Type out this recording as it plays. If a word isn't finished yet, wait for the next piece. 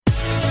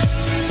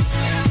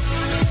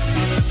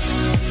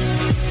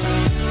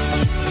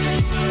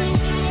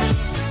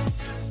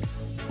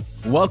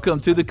Welcome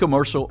to the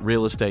Commercial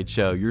Real Estate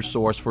Show, your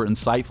source for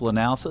insightful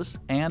analysis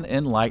and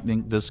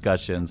enlightening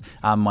discussions.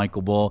 I'm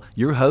Michael Bull,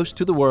 your host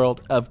to the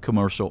world of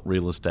commercial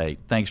real estate.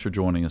 Thanks for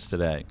joining us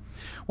today.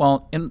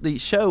 Well, in the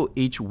show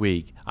each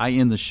week, I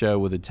end the show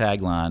with a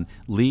tagline,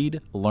 lead,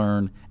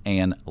 learn,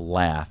 and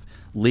laugh.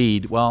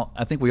 Lead, well,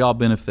 I think we all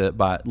benefit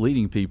by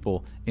leading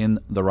people in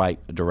the right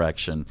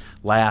direction.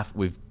 Laugh,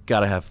 we've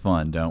got to have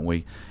fun, don't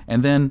we?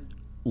 And then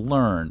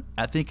learn.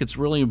 I think it's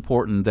really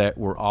important that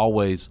we're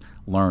always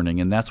learning,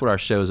 and that's what our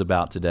show is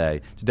about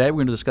today. Today we're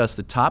going to discuss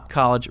the top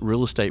college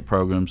real estate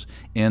programs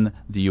in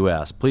the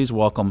U.S. Please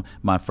welcome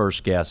my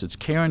first guest. It's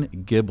Karen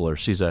Gibler.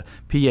 She's a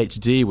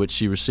Ph.D., which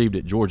she received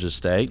at Georgia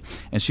State,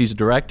 and she's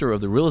director of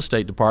the Real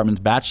Estate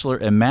Department's Bachelor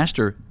and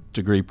Master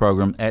degree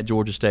program at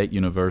Georgia State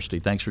University.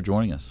 Thanks for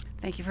joining us.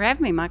 Thank you for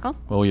having me, Michael.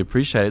 Well, we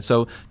appreciate it.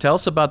 So tell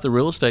us about the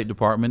Real Estate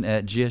Department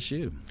at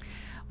GSU.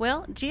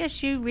 Well,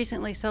 GSU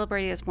recently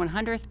celebrated its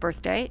 100th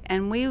birthday,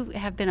 and we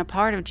have been a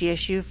part of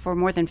GSU for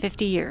more than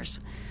 50 years.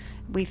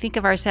 We think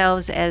of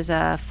ourselves as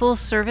a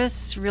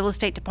full-service real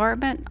estate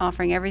department,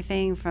 offering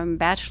everything from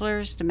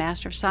bachelor's to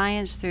master of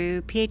science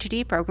through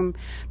PhD program,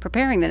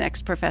 preparing the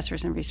next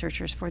professors and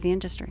researchers for the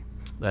industry.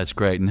 That's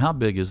great. And how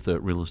big is the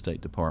real estate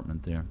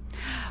department there?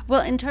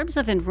 Well, in terms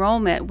of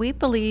enrollment, we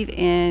believe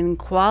in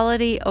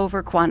quality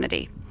over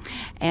quantity.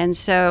 And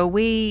so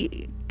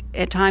we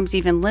at times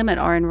even limit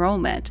our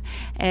enrollment.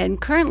 And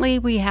currently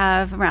we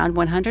have around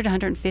 100,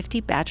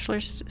 150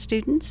 bachelor's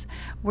students.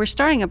 We're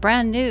starting a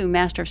brand new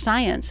Master of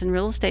Science in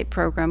Real Estate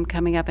program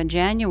coming up in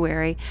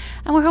January,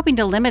 and we're hoping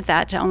to limit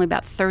that to only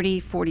about 30,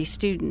 40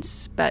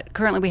 students. But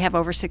currently we have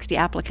over 60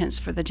 applicants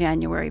for the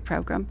January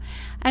program,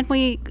 and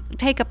we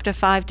take up to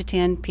 5 to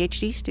 10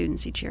 PhD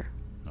students each year.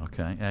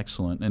 Okay,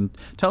 excellent. And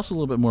tell us a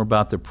little bit more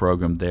about the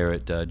program there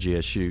at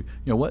GSU. You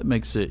know, what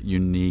makes it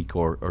unique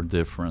or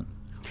different?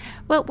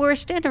 Well, we're a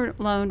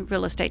standalone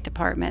real estate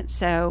department,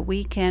 so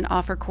we can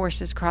offer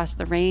courses across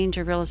the range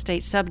of real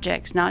estate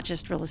subjects, not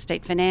just real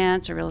estate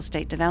finance or real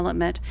estate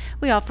development.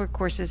 We offer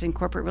courses in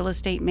corporate real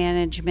estate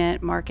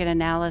management, market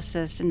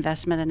analysis,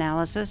 investment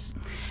analysis.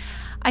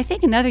 I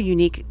think another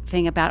unique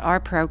thing about our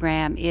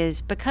program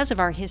is because of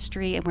our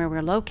history and where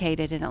we're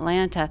located in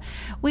Atlanta,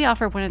 we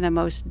offer one of the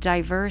most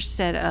diverse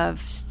set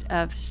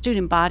of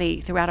student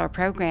body throughout our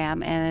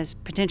program and as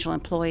potential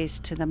employees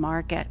to the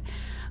market.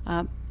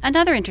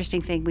 Another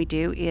interesting thing we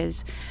do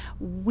is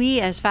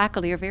we as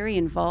faculty are very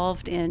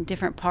involved in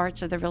different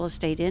parts of the real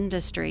estate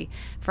industry.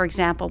 For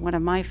example, one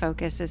of my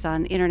focus is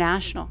on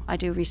international. I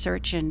do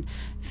research in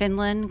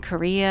Finland,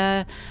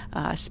 Korea,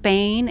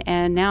 Spain,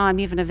 and now I'm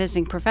even a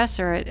visiting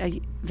professor at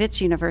Wits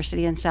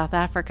University in South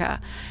Africa.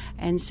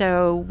 And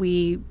so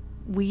we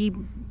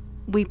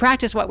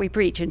practice what we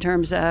preach in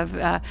terms of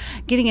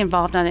getting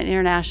involved on an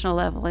international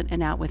level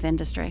and out with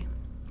industry.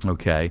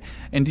 Okay.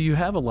 And do you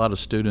have a lot of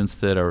students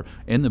that are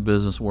in the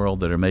business world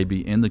that are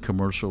maybe in the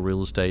commercial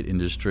real estate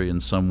industry in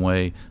some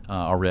way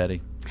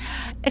already?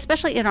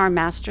 Especially in our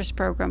master's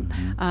program.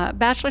 Mm-hmm.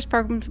 Bachelor's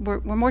programs, we're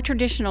more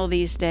traditional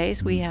these days.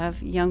 Mm-hmm. We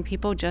have young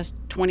people just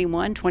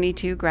 21,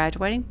 22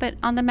 graduating, but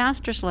on the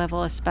master's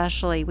level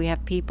especially, we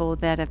have people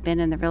that have been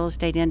in the real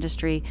estate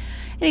industry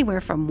anywhere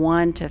from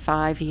 1 to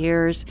 5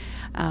 years.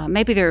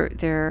 Maybe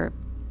their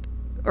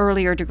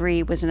earlier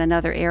degree was in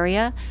another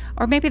area,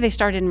 or maybe they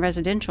started in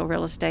residential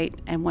real estate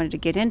and wanted to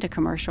get into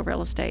commercial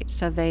real estate,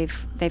 so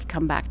they've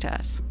come back to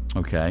us.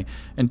 Okay.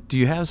 And do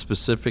you have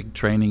specific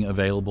training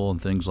available in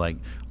things like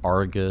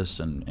Argus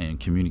and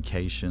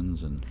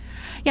communications?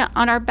 Yeah,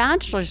 on our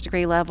bachelor's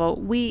degree level,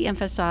 we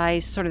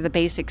emphasize sort of the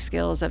basic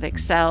skills of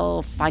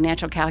Excel,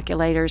 financial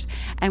calculators,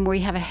 and we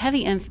have a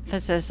heavy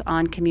emphasis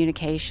on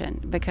communication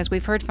because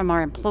we've heard from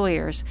our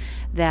employers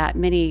that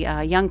many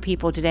young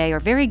people today are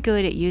very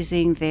good at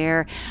using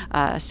their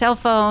cell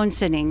phones,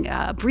 sending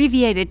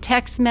abbreviated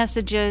text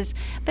messages,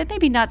 but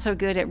maybe not so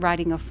good at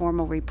writing a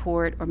formal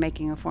report or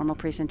making a formal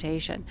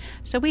presentation.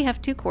 So we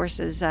have 2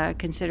 courses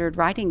considered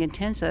writing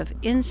intensive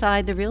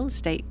inside the real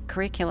estate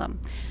curriculum.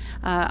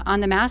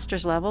 On the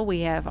master's level,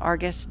 we have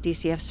Argus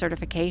DCF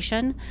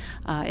certification.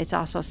 It's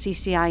also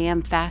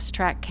CCIM fast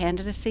track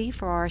candidacy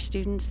for our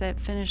students that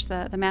finish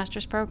the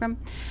master's program.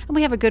 And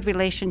we have a good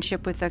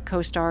relationship with the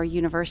CoStar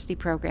University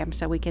program,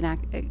 so we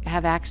can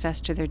have access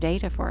to their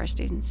data for our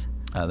students.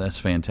 That's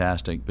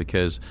fantastic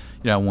because,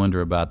 I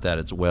wonder about that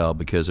as well,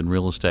 because in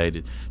real estate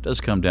it does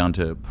come down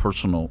to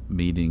personal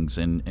meetings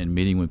and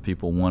meeting with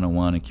people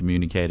one-on-one and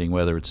communicating,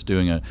 whether it's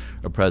doing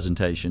a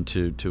presentation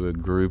to a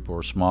group or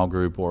a small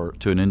group or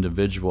to an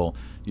individual.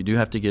 You do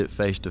have to get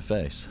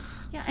face-to-face.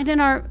 Yeah, and in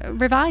our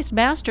revised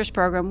master's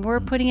program, we're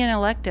putting in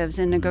electives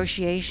in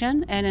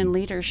negotiation and in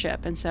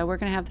leadership, and so we're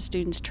going to have the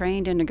students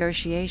trained in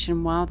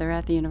negotiation while they're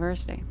at the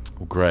university.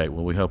 Well, great.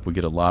 Well, we hope we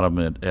get a lot of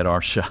them at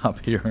our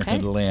shop here in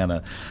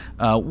Atlanta.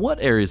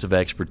 What areas of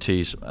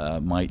expertise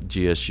might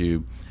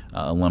GSU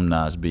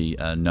alumni be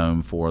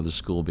known for, the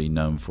school be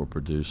known for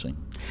producing?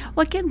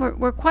 Well, again,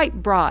 we're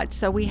quite broad.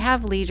 So we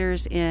have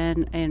leaders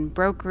in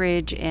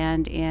brokerage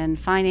and in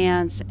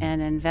finance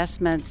and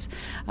investments.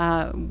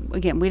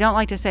 Again, we don't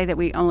like to say that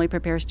we only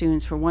prepare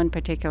students for one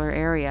particular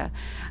area.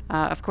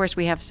 Of course,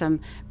 we have some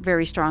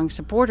very strong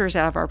supporters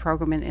out of our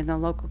program in the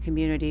local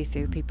community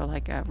through people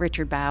like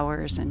Richard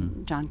Bowers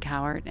and John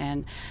Cowart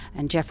and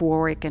Jeff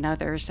Warwick and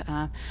others.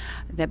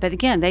 But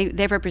again,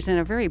 they represent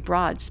a very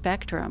broad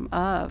spectrum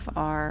of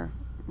our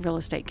real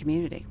estate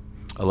community.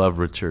 I love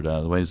Richard,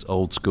 the way he's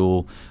old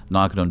school,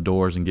 knocking on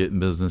doors and getting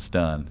business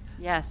done.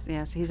 Yes.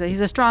 He's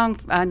a strong,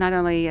 not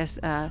only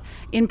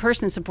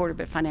in-person supporter,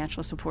 but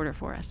financial supporter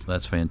for us.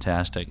 That's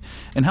fantastic.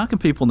 And how can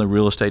people in the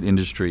real estate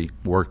industry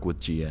work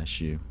with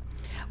GSU?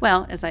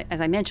 Well, as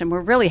I mentioned,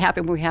 we're really happy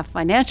we have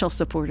financial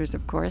supporters,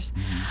 of course.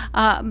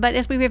 But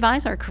as we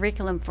revise our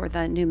curriculum for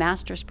the new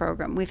master's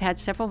program, we've had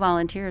several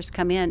volunteers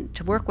come in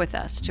to work with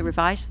us to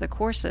revise the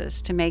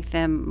courses to make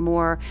them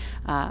more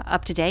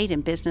up-to-date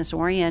and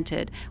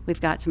business-oriented.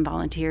 We've got some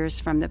volunteers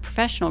from the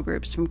professional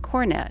groups from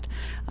Cornet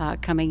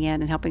coming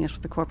in and helping us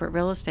with the corporate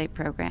real estate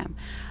program.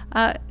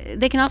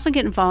 They can also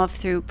get involved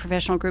through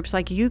professional groups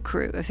like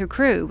UCREW. Through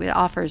CREW, it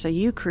offers a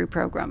UCREW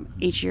program.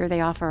 Each year they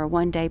offer a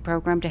one-day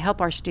program to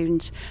help our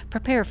students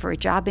prepare for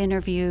job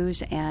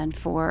interviews and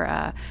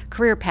for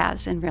career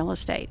paths in real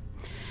estate.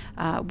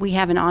 We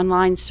have an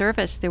online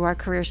service through our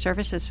career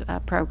services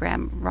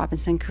program,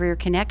 Robinson Career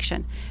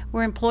Connection,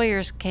 where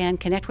employers can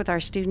connect with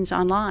our students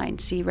online,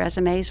 see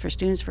resumes for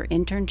students for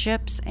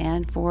internships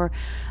and for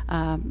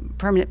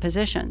permanent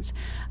positions.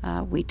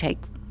 We take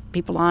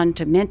people on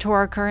to mentor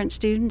our current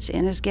students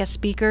and as guest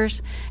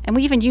speakers, and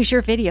we even use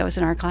your videos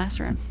in our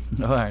classroom.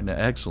 All right,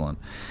 excellent.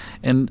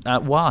 And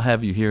while I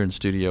have you here in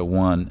Studio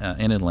One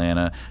in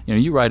Atlanta,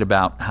 you write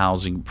about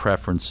housing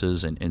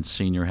preferences and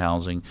senior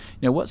housing.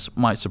 What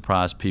might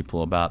surprise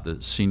people about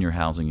the senior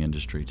housing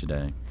industry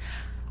today?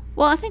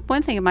 Well, I think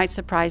one thing that might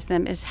surprise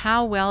them is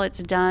how well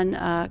it's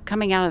done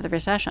coming out of the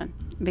recession,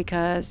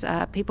 because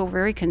people were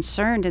very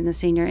concerned in the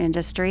senior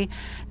industry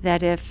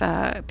that if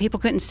people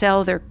couldn't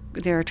sell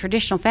their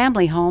traditional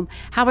family home,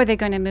 how are they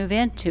going to move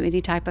into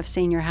any type of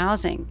senior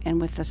housing, and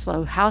with the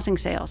slow housing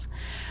sales.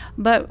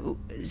 But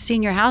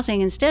senior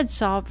housing instead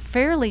saw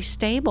fairly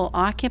stable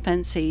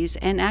occupancies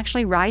and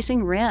actually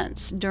rising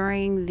rents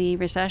during the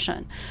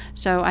recession.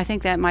 So I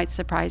think that might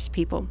surprise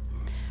people.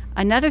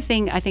 Another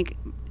thing I think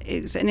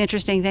is an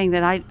interesting thing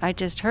that I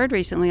just heard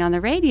recently on the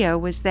radio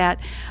was that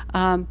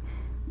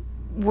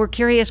we're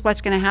curious what's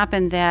going to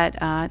happen,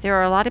 that there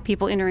are a lot of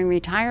people entering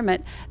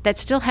retirement that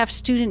still have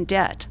student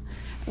debt,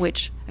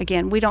 which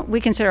again we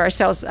consider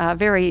ourselves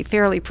very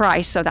fairly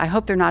priced, so I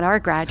hope they're not our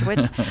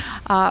graduates.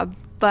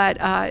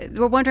 But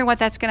we're wondering what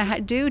that's going to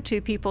do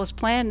to people's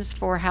plans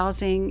for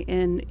housing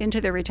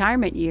into their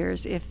retirement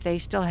years if they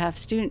still have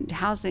student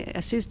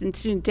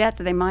debt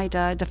that they might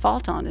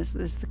default on is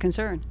the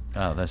concern.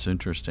 Oh, that's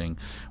interesting.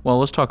 Well,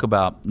 let's talk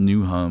about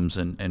new homes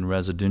and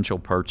residential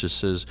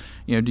purchases.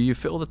 Do you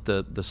feel that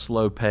the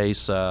slow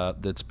pace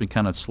that's been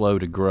kind of slow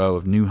to grow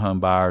of new home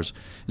buyers,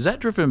 is that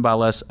driven by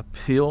less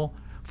appeal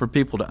for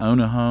people to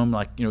own a home?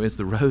 Like, is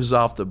the rose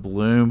off the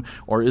bloom,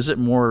 or is it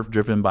more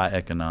driven by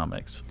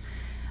economics?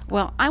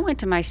 Well, I went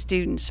to my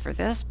students for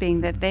this, being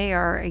that they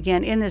are,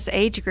 again, in this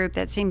age group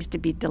that seems to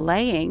be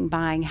delaying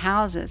buying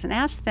houses, and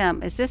asked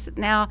them, is this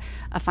now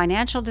a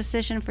financial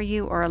decision for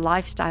you or a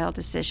lifestyle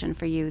decision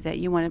for you that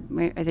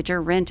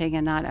you're renting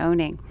and not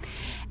owning?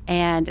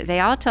 And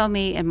they all told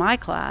me in my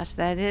class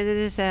that it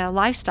is a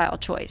lifestyle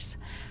choice.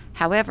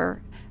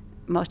 However,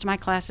 most of my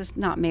class is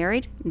not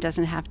married and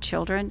doesn't have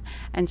children,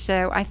 and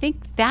so I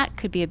think that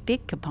could be a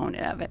big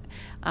component of it.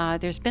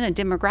 There's been a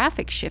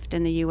demographic shift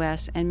in the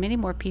U.S. and many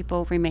more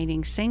people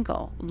remaining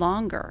single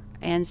longer,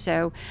 and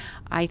so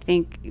I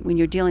think when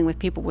you're dealing with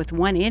people with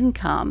one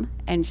income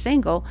and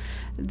single,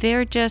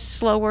 they're just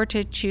slower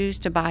to choose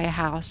to buy a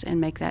house and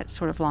make that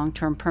sort of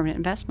long-term permanent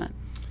investment.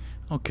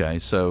 Okay,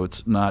 so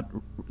it's not,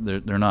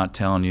 they're not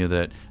telling you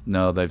that,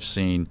 no, they've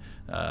seen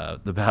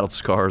the battle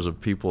scars of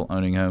people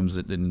owning homes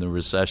in the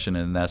recession,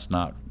 and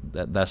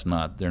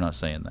they're not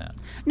saying that.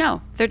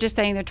 No, they're just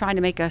saying they're trying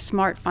to make a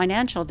smart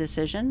financial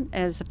decision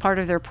as a part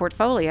of their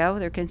portfolio.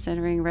 They're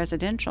considering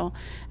residential.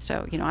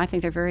 So, I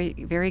think they're very,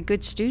 very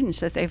good students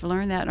that they've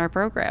learned that in our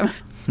program.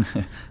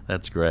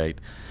 That's great.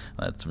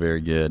 That's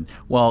very good.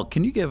 Well,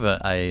 can you give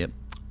a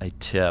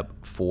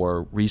tip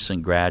for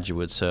recent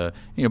graduates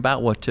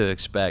about what to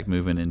expect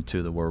moving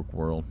into the work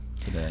world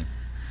today?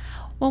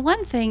 Well,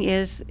 one thing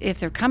is, if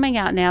they're coming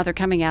out now, they're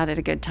coming out at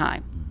a good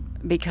time,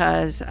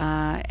 because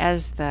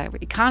as the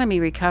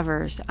economy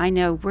recovers, I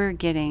know we're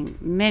getting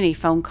many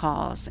phone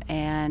calls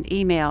and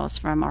emails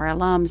from our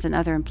alums and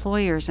other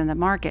employers in the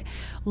market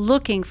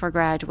looking for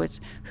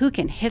graduates who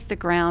can hit the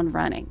ground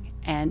running.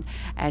 And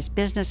as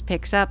business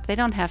picks up, they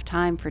don't have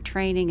time for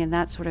training and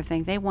that sort of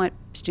thing. They want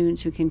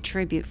students who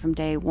contribute from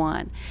day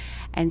one.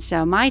 And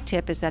so my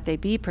tip is that they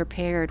be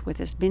prepared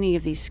with as many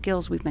of these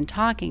skills we've been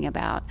talking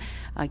about,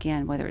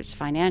 again, whether it's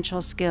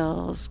financial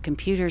skills,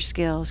 computer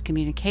skills,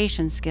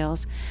 communication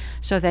skills,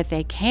 so that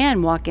they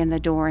can walk in the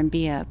door and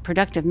be a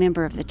productive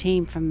member of the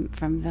team from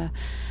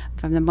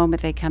the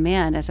moment they come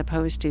in, as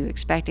opposed to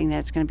expecting that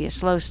it's going to be a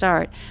slow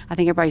start. I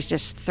think everybody's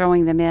just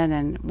throwing them in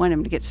and want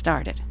them to get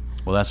started.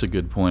 Well, that's a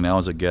good point. I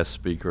was a guest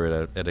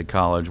speaker at a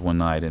college one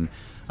night, and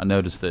I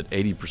noticed that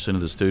 80%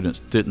 of the students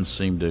didn't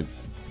seem to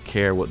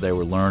care what they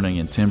were learning,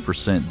 and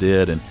 10%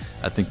 did. And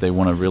I think they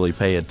want to really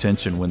pay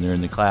attention when they're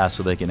in the class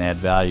so they can add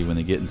value when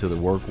they get into the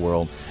work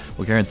world.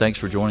 Well, Karen, thanks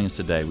for joining us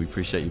today. We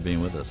appreciate you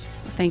being with us.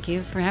 Thank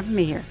you for having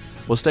me here.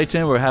 Well, stay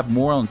tuned. We'll have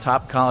more on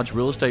top college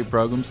real estate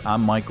programs.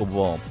 I'm Michael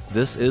Bull.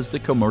 This is the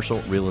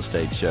Commercial Real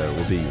Estate Show.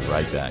 We'll be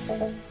right back.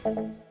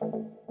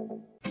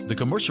 The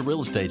Commercial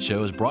Real Estate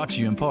Show is brought to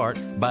you in part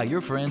by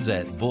your friends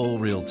at Bull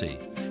Realty.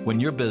 When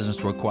your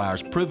business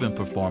requires proven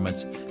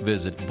performance,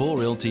 visit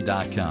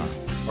bullrealty.com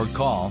or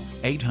call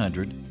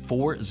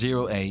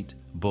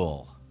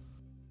 800-408-BULL.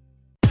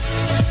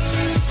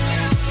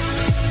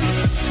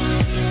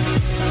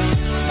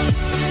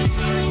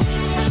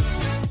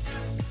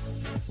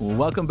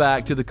 Welcome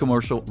back to the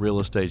Commercial Real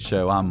Estate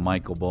Show. I'm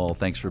Michael Bull.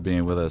 Thanks for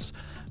being with us.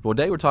 Well,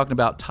 today we're talking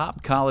about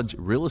top college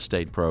real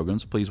estate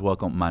programs. Please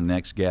welcome my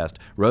next guest,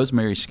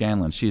 Rosemary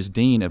Scanlon. She is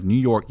Dean of New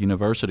York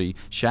University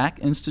Schack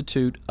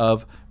Institute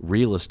of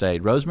Real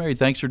Estate. Rosemary,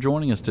 thanks for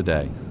joining us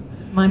today.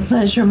 My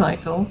pleasure,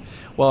 Michael.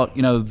 Well,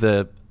 you know,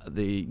 the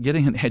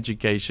getting an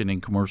education in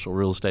commercial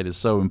real estate is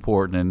so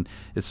important, and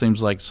it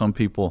seems like some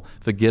people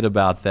forget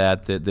about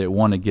that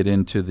want to get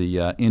into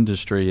the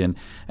industry, and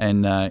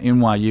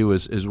NYU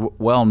is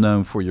well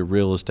known for your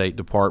real estate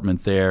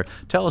department there.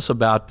 Tell us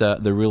about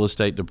the real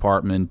estate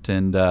department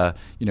and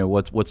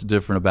what's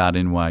different about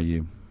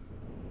NYU.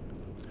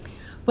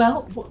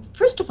 Well,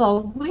 first of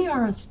all, we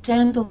are a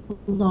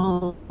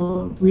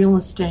standalone real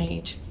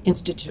estate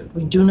institute.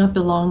 We do not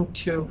belong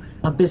to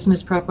a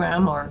business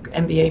program or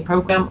MBA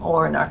program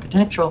or an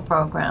architectural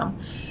program.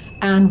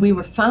 And we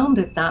were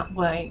founded that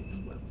way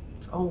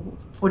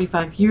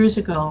 45 years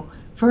ago,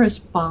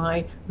 first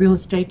by real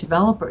estate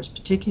developers,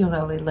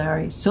 particularly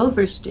Larry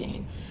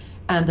Silverstein.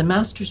 And the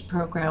master's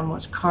program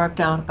was carved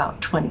out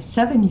about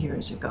 27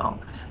 years ago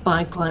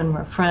by Glenn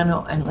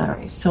Raffrano and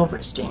Larry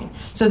Silverstein.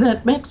 So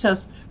that makes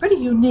us pretty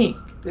unique.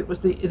 It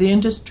was the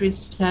industry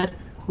said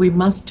we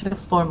must have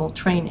formal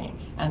training,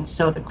 and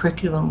so the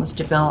curriculum was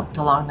developed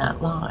along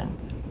that line.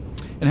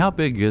 And how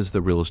big is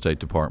the real estate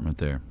department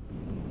there?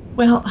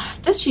 Well,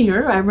 this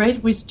year,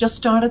 we just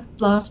started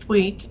last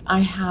week.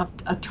 I have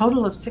a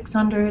total of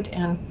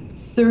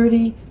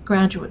 630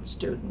 graduate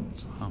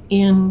students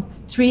in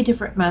 3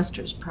 different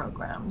master's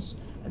programs.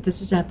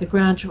 This is at the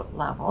graduate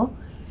level.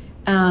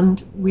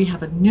 And we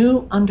have a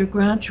new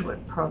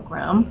undergraduate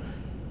program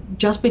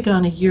just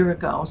begun a year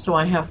ago. So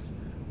I have,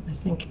 I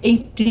think,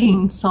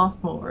 18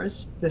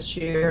 sophomores this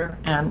year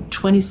and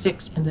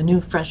 26 in the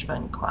new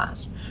freshman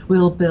class.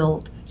 We'll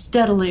build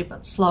steadily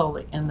but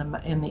slowly in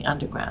the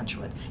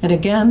undergraduate. And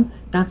again,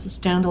 that's a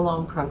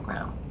standalone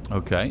program.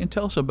 Okay, and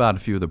tell us about a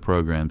few of the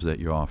programs that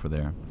you offer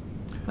there.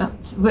 Well,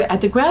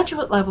 at the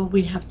graduate level,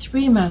 we have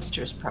 3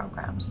 master's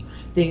programs.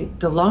 The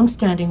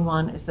long-standing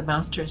one is the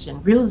Master's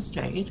in Real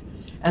Estate,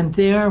 and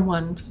there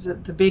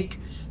the big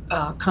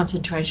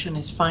concentration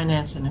is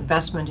finance and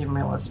investment in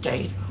real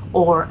estate,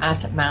 or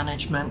asset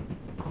management,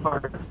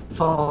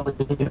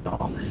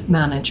 portfolio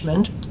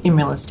management in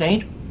real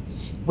estate.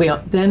 We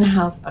then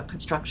have a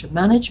construction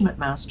management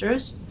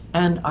master's,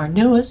 and our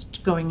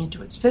newest, going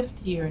into its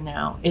 5th year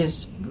now,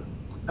 is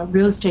a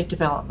real estate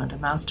development, a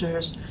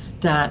master's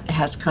that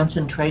has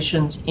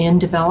concentrations in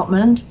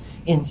development,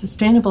 in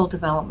sustainable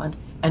development,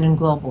 and in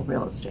global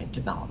real estate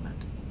development.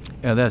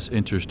 Yeah, that's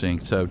interesting.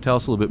 So tell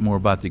us a little bit more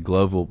about the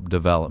global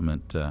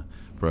development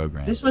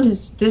program. This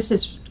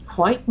is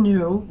quite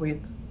new.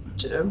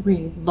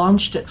 We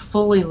launched it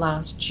fully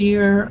last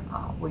year.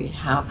 We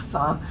have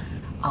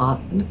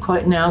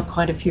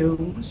quite a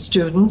few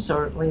students,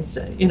 or at least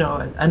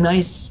a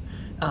nice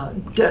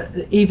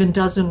even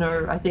dozen,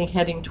 or I think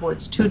heading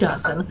towards 2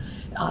 dozen,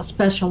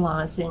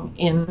 specializing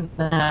in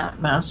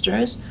that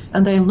master's.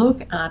 And they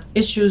look at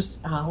issues.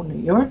 New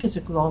York is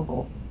a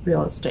global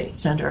real estate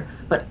center,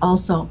 but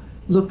also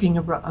looking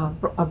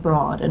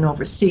abroad and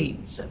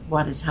overseas at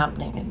what is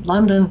happening in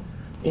London,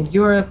 in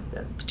Europe,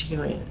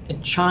 particularly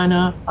in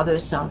China, other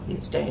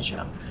Southeast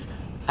Asia,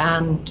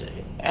 and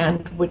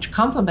which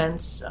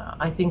complements,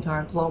 I think,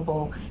 our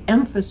global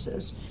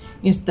emphasis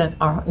is that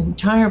our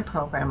entire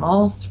program,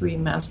 all 3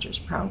 master's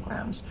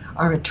programs,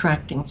 are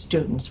attracting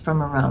students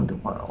from around the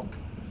world.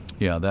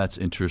 Yeah, that's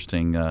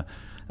interesting.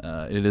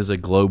 It is a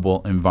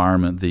global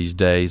environment these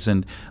days.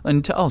 And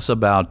tell us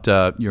about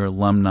your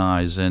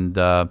alumni and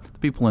the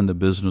people in the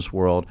business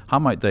world. How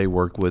might they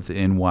work with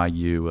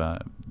NYU?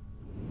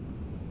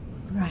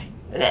 Right.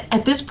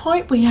 At this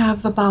point, we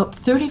have about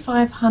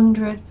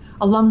 3,500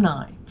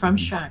 alumni from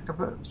SHAC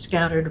are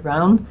scattered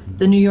around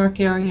the New York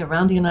area,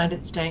 around the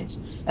United States,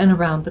 and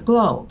around the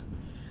globe.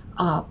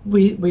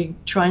 We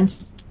try and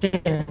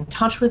stay in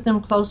touch with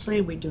them closely.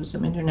 We do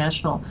some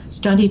international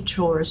study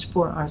tours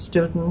for our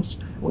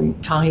students. We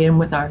tie in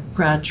with our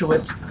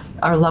graduates,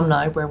 our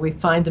alumni, where we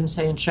find them,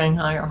 say, in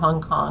Shanghai or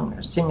Hong Kong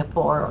or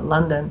Singapore or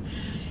London.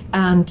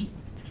 And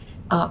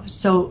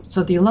so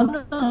the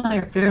alumni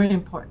are very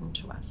important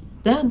to us.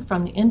 Then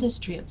from the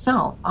industry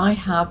itself, I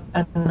have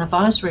an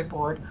advisory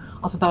board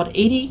of about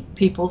 80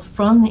 people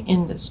from the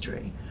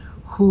industry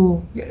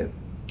who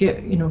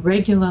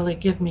regularly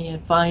give me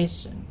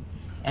advice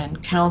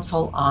and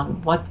counsel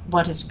on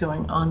what is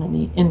going on in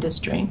the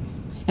industry.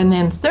 And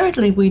then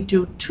thirdly, we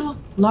do 2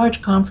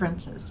 large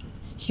conferences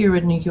here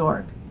in New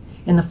York.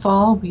 In the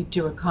fall, we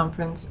do a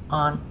conference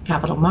on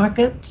capital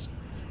markets,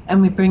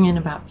 and we bring in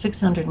about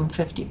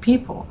 650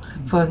 people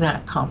for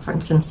that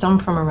conference, and some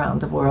from around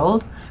the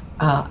world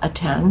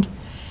attend.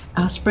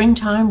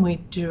 Springtime, we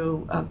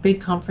do a big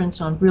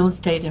conference on real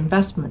estate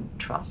investment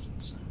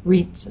trusts,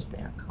 REITs as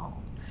they're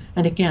called.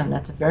 And again,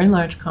 that's a very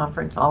large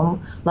conference.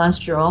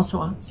 Last year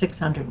also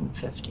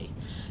 650.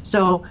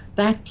 So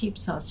that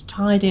keeps us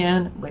tied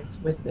in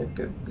with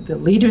the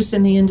leaders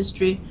in the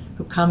industry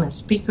who come as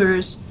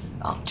speakers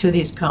to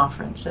these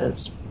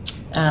conferences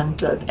and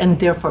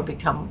therefore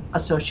become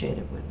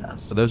associated with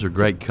us. So those are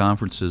great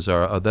conferences.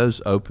 Are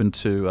those open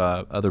to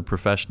other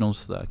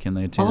professionals? Can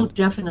they attend? Oh,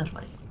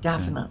 definitely.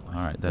 Definitely.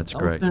 All right, that's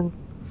great.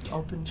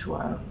 Open to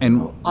our,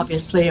 and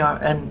obviously,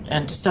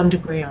 and to some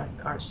degree,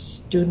 our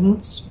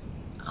students.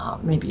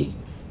 Maybe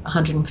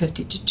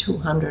 150 to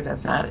 200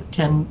 of that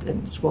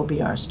attendance will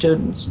be our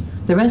students.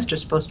 The rest are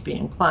supposed to be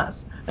in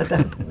class at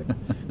that point.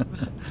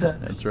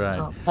 That's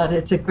right. But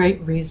it's a great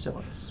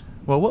resource.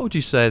 Well, what would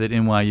you say that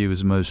NYU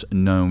is most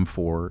known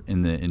for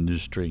in the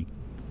industry?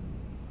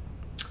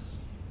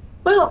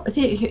 Well,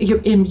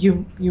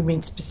 you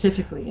mean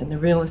specifically in the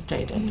real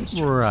estate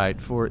industry, right?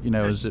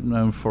 Is it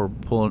known for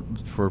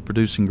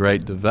producing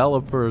great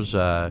developers,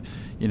 or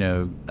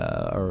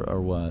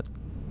what?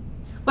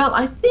 Well,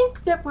 I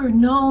think that we're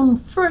known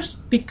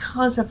first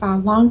because of our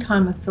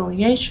longtime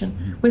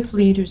affiliation with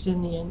leaders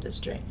in the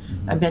industry.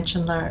 I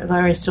mentioned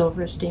Larry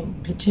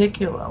Silverstein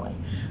particularly,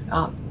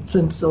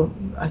 since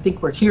I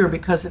think we're here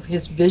because of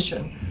his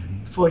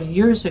vision 40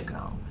 years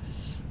ago,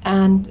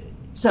 and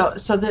so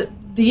that.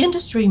 The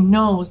industry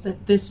knows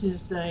that this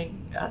is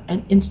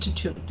an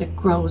institute that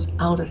grows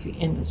out of the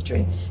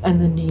industry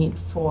and the need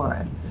for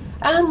it.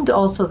 And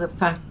also the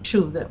fact,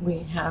 too, that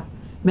we have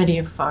many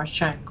of our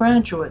SHAC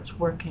graduates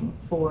working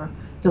for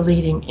the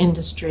leading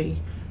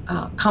industry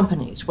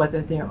companies,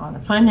 whether they're on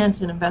the finance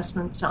and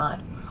investment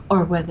side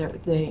or whether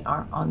they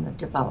are on the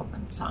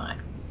development side.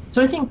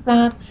 So I think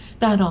that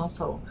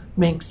also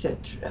makes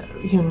it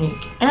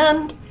unique.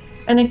 And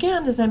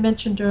again, as I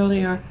mentioned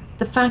earlier,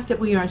 the fact that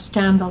we are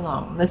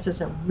standalone. This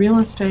is a real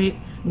estate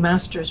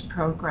master's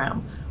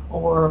program,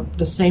 or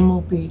the same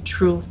will be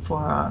true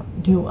for our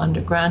new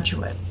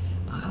undergraduate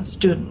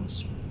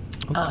students.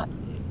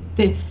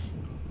 Okay.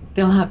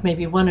 They'll have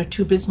maybe 1 or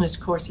 2 business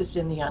courses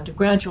in the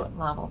undergraduate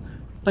level,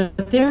 but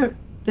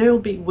they'll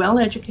be well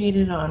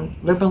educated on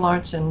liberal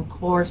arts and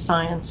core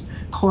science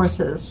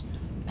courses,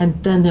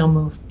 and then they'll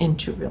move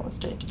into real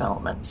estate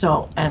development,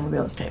 and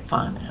real estate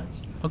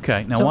finance.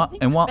 Okay. Now,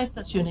 what makes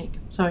us unique?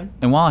 Sorry.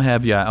 And while I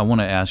have you, I want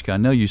to ask you. I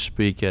know you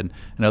speak in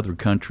other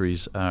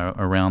countries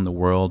around the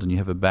world, and you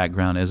have a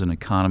background as an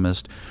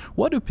economist.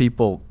 What do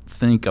people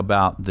think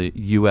about the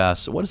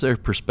U.S.? What is their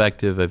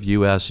perspective of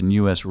U.S. and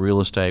U.S.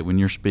 real estate when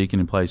you're speaking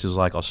in places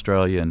like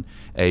Australia and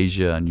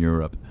Asia and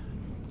Europe?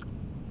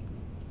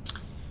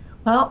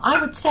 Well,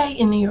 I would say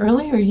in the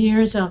earlier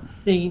years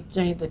of the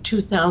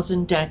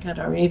 2000 decade,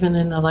 or even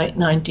in the late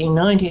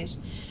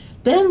 1990s,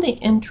 then the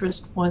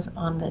interest was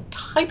on the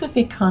type of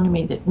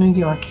economy that New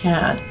York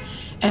had,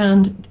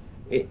 and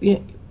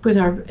with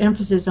our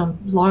emphasis on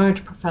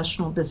large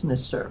professional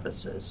business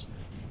services,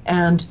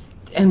 and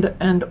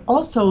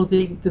also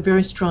the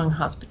very strong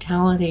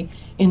hospitality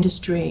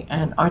industry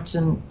and arts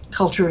and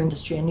culture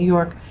industry in New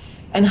York,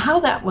 and how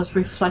that was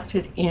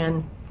reflected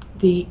in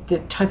the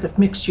type of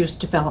mixed-use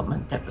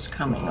development that was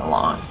coming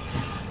along.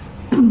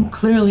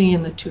 Clearly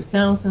in the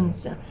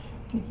 2000s,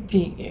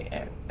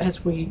 as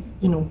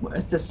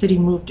the city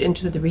moved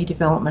into the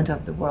redevelopment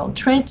of the World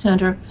Trade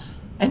Center,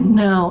 and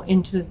now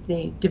into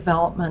the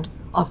development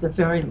of the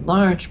very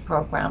large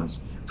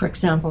programs, for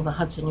example, the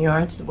Hudson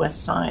Yards, the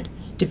West Side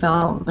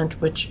development,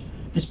 which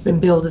has been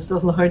billed as the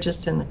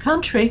largest in the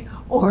country,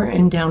 or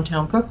in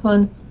downtown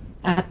Brooklyn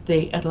at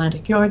the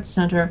Atlantic Yards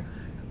Center.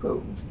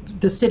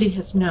 The city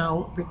has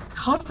now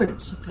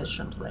recovered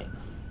sufficiently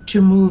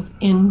to move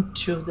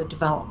into the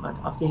development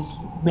of these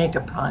mega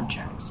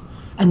projects.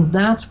 And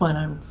that's what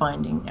I'm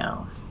finding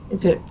now,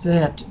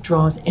 that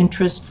draws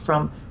interest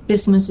from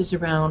businesses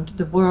around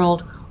the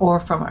world or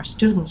from our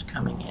students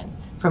coming in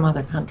from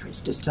other countries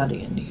to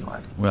study in New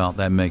York. Well,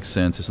 that makes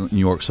sense. New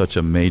York's such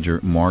a major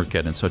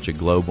market and such a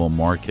global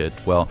market.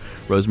 Well,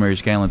 Rosemary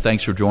Scanlon,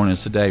 thanks for joining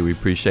us today. We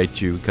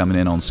appreciate you coming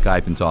in on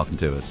Skype and talking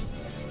to us.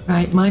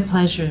 Right. My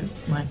pleasure,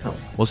 Michael.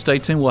 Well, stay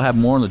tuned. We'll have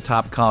more on the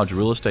top college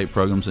real estate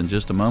programs in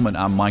just a moment.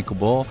 I'm Michael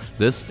Bull.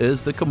 This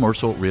is the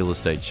Commercial Real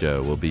Estate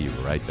Show. We'll be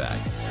right back.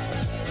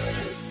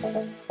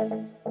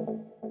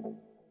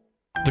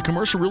 The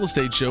Commercial Real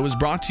Estate Show is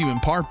brought to you in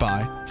part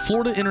by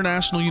Florida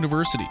International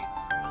University.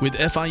 With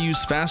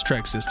FIU's Fast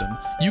Track system,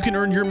 you can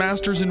earn your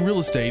master's in real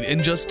estate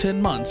in just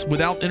 10 months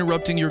without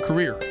interrupting your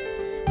career.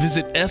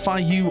 Visit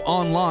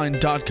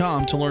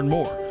FIUonline.com to learn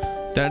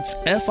more. That's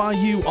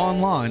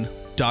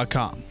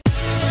FIUonline.com.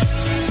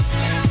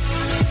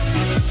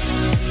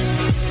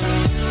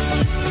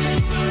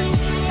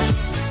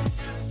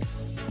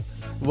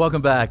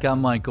 Welcome back.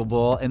 I'm Michael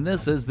Bull, and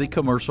this is the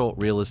Commercial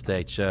Real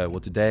Estate Show.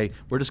 Well, today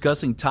we're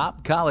discussing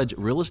top college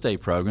real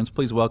estate programs.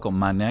 Please welcome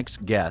my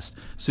next guest,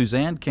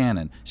 Suzanne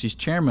Cannon. She's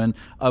chairman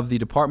of the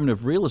Department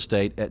of Real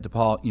Estate at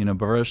DePaul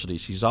University.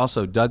 She's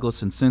also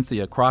Douglas and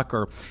Cynthia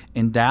Crocker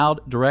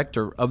Endowed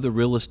Director of the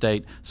Real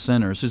Estate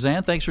Center.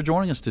 Suzanne, thanks for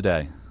joining us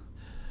today.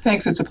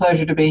 Thanks. It's a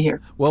pleasure to be here.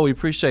 Well, we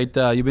appreciate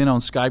you being on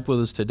Skype with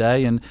us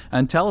today, and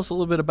tell us a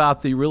little bit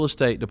about the real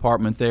estate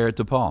department there at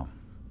DePaul.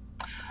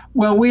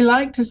 Well, we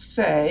like to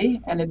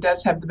say, and it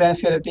does have the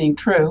benefit of being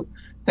true,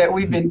 that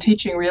we've been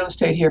teaching real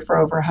estate here for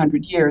over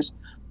 100 years.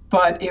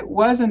 But it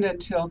wasn't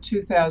until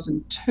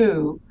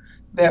 2002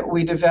 that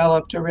we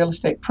developed a real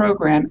estate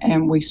program,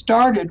 and we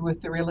started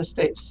with the Real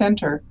Estate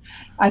Center.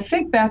 I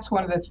think that's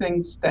one of the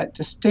things that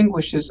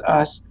distinguishes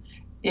us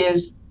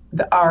is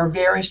our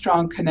very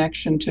strong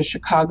connection to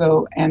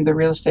Chicago and the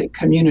real estate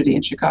community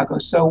in Chicago.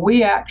 So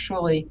we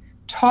actually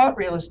taught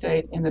real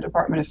estate in the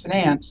Department of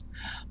Finance,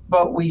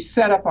 but we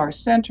set up our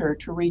center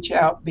to reach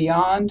out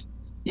beyond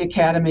the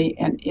academy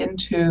and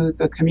into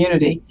the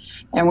community.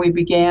 And we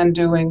began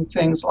doing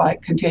things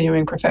like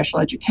continuing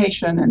professional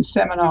education and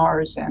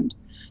seminars and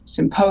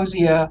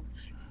symposia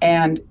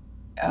and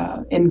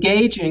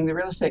engaging the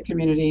real estate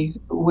community,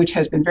 which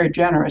has been very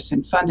generous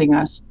in funding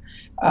us,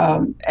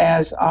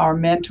 as our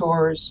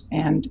mentors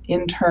and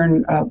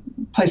intern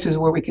places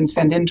where we can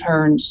send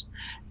interns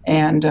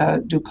and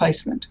do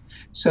placement.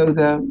 So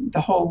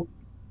the whole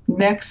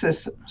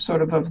nexus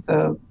sort of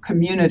the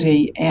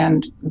community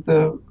and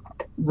the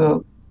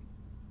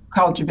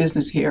College of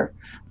Business here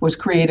was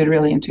created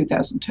really in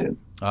 2002.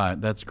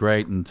 That's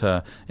great, and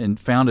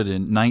founded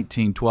in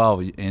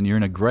 1912, and you're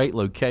in a great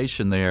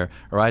location there,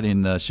 right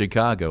in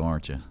Chicago,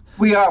 aren't you?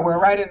 We are. We're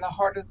right in the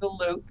heart of the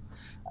Loop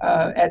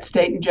at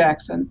State and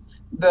Jackson.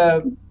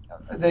 The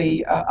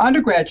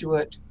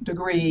undergraduate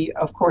degree,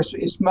 of course,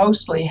 is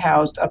mostly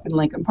housed up in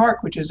Lincoln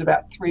Park, which is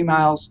about 3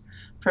 miles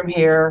from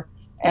here.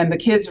 And the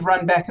kids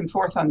run back and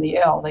forth on the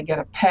L. They get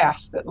a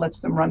pass that lets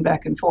them run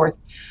back and forth.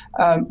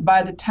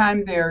 By the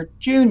time they're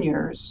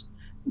juniors,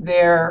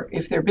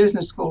 if they're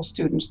business school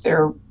students,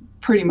 they're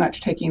pretty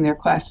much taking their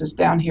classes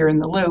down here in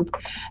the Loop.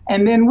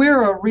 And then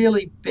we're a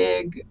really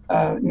big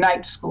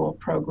night school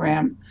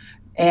program.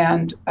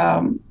 And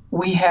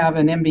we have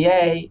an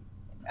MBA,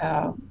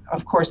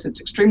 of course, that's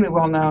extremely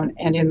well known.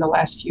 And in the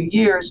last few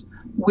years,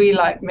 we,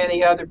 like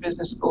many other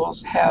business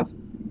schools, have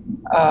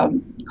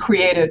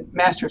created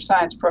Master of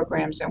Science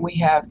programs, and we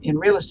have in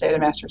real estate a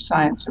Master of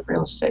Science of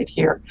Real Estate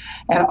here.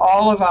 And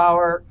all of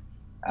our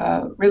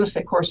real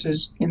estate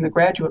courses in the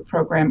graduate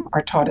program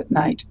are taught at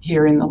night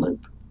here in the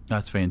Loop.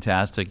 That's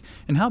fantastic.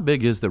 And how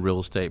big is the real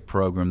estate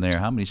program there?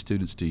 How many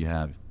students do you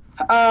have?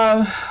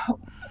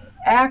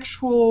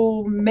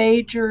 Actual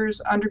majors,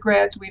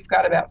 undergrads, we've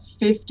got about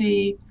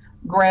 50.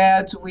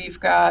 Grads, we've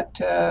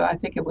got, I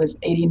think it was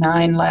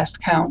 89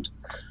 last count.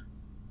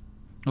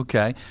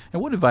 Okay.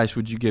 And what advice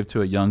would you give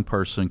to a young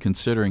person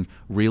considering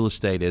real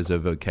estate as a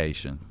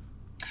vocation?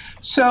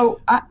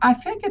 So I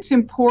think it's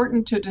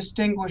important to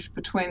distinguish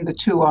between the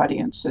two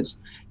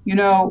audiences. You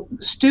know,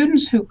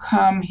 students who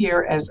come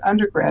here as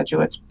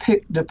undergraduates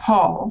pick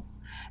DePaul,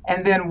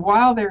 and then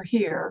while they're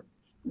here,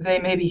 they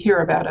maybe hear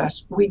about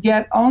us. We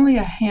get only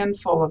a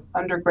handful of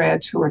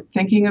undergrads who are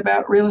thinking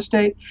about real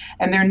estate,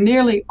 and they're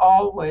nearly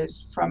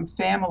always from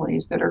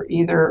families that are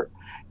either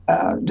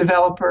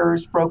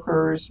developers,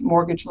 brokers,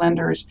 mortgage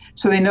lenders,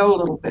 so they know a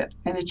little bit.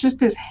 And it's just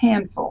this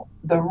handful.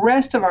 The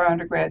rest of our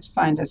undergrads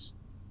find us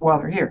while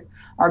they're here.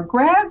 Our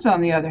grads,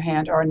 on the other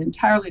hand, are an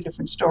entirely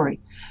different story.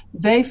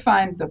 They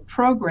find the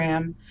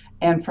program,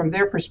 and from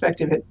their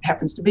perspective, it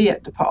happens to be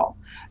at DePaul.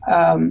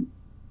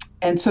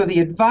 And so the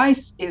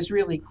advice is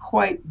really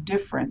quite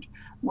different.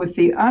 With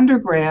the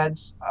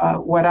undergrads,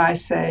 what I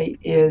say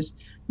is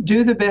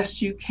do the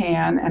best you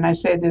can, and I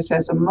say this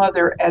as a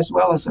mother as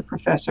well as a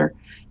professor,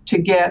 to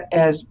get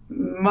as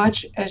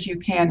much as you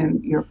can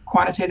in your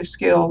quantitative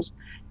skills,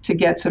 to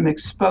get some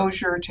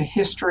exposure to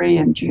history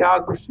and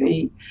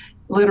geography,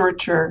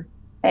 literature,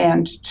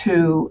 and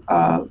to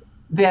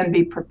then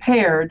be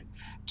prepared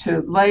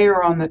to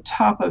layer on the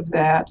top of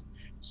that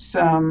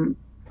some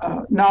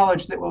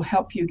knowledge that will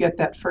help you get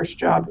that first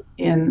job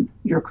in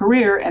your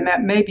career. And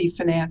that may be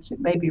finance, it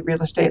may be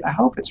real estate. I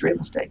hope it's real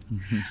estate.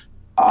 Mm-hmm.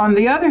 On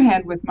the other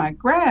hand, with my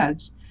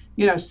grads,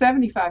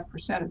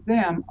 75% of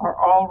them are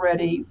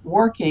already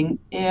working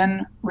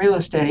in real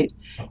estate,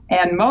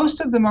 and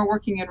most of them are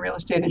working in real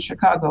estate in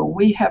Chicago.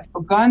 We have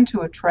begun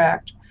to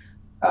attract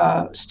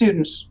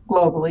students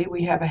globally.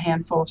 We have a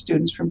handful of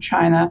students from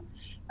China.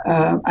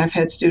 I've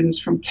had students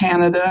from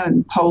Canada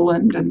and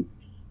Poland, and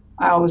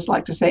I always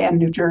like to say, and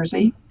New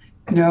Jersey,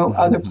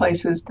 other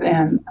places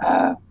than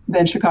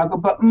Chicago.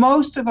 But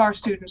most of our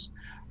students,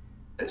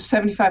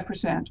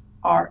 75%,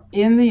 are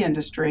in the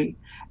industry,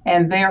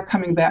 and they are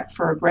coming back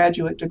for a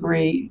graduate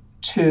degree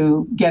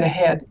to get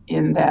ahead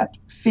in that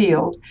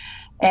field.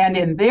 And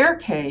in their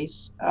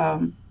case,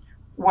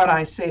 what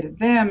I say to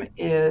them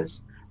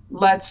is,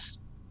 let's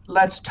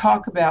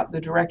talk about the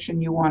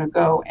direction you want to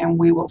go, and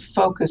we will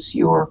focus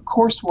your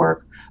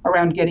coursework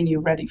around getting you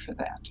ready for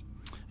that.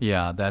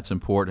 Yeah, that's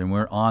important.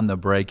 We're on the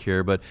break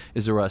here, but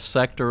is there a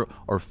sector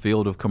or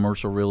field of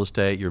commercial real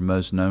estate you're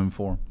most known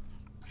for?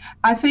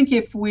 I think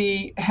if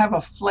we have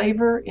a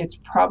flavor, it's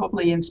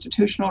probably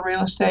institutional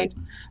real estate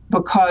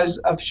because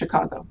of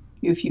Chicago.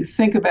 If you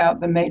think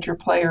about the major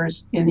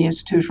players in the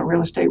institutional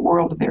real estate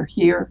world, they're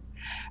here.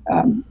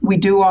 We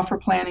do offer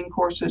planning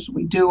courses.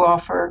 We do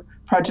offer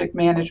project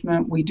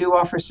management. We do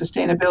offer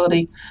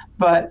sustainability.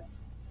 But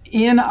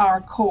in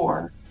our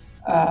core,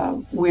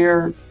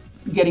 we're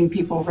getting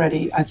people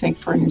ready, I think,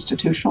 for an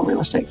institutional real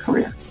estate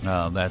career.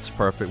 Oh, that's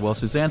perfect. Well,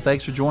 Suzanne,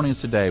 thanks for joining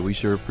us today. We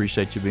sure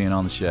appreciate you being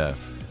on the show.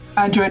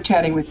 I enjoyed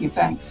chatting with you.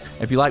 Thanks.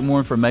 If you'd like more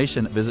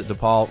information, visit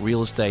DePaul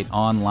Real Estate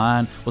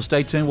online. Well,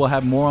 stay tuned. We'll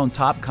have more on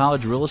top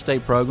college real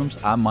estate programs.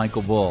 I'm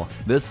Michael Bull.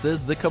 This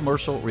is the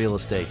Commercial Real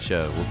Estate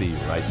Show. We'll be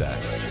right back.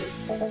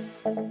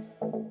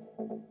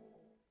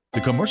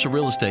 The Commercial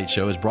Real Estate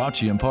Show is brought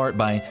to you in part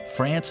by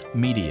France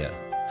Media.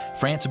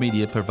 France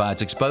Media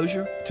provides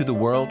exposure to the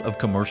world of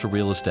commercial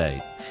real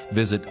estate.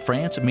 Visit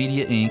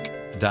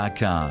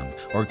francemediainc.com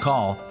or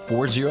call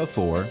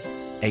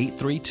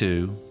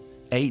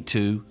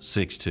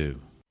 404-832-8262.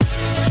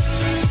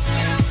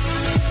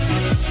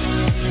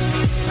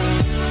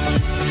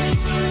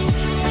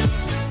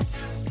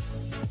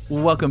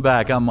 Welcome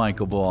back. I'm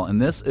Michael Bull,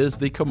 and this is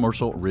the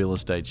Commercial Real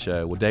Estate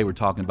Show. Today we're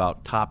talking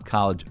about top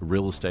college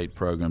real estate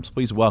programs.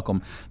 Please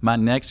welcome my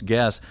next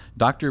guest,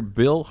 Dr.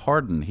 Bill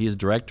Hardin. He is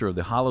director of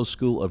the Hollow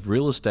School of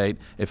Real Estate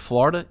at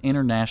Florida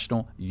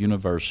International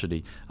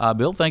University.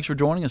 Bill, thanks for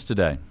joining us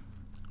today.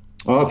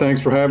 Oh,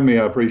 thanks for having me.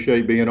 I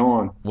appreciate being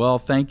on. Well,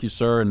 thank you,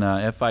 sir. And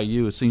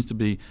FIU seems to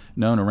be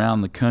known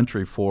around the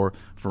country for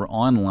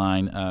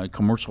online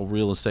commercial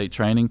real estate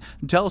training.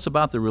 Tell us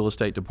about the real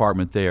estate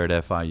department there at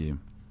FIU.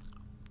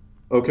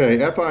 Okay,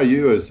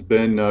 FIU has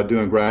been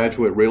doing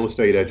graduate real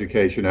estate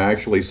education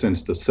actually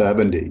since the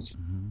 70s.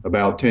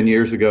 About 10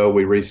 years ago,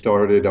 we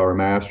restarted our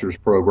master's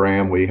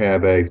program. We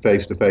have a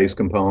face-to-face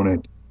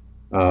component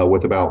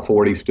with about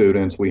 40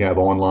 students. We have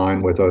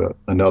online with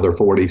another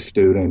 40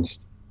 students.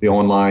 The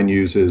online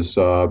uses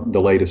the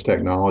latest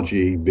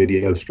technology,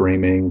 video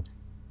streaming,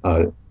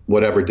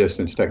 whatever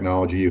distance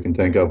technology you can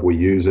think of, we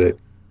use it.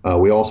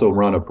 We also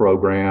run a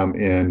program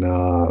in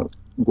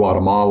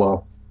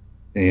Guatemala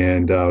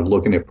and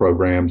looking at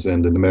programs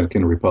in the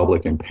Dominican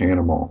Republic and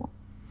Panama.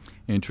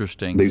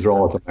 Interesting. These are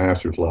all at the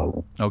master's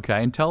level.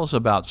 Okay, and tell us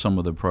about some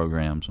of the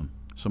programs and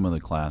some of the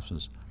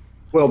classes.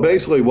 Well,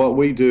 basically what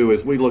we do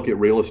is we look at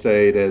real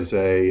estate as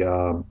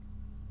a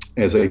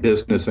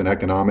business and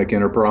economic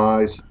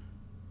enterprise.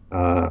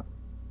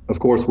 Of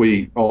course,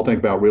 we all think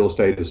about real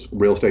estate as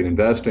real estate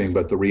investing,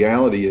 but the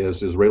reality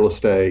is real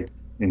estate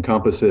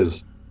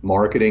encompasses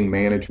marketing,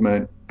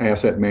 management,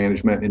 asset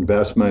management,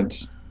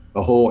 investments,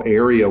 a whole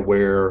area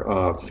where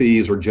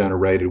fees are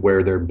generated,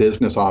 where there are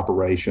business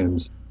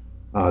operations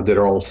that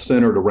are all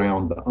centered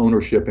around the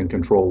ownership and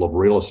control of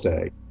real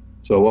estate.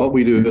 So what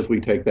we do is we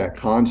take that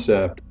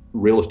concept,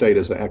 real estate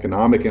as an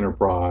economic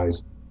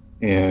enterprise,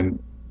 and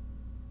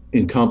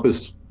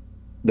encompass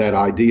that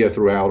idea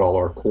throughout all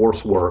our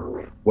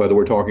coursework, whether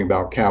we're talking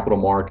about capital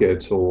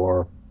markets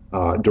or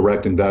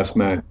direct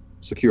investment,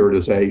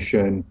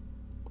 securitization,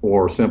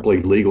 or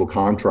simply legal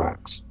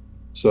contracts.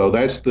 So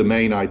that's the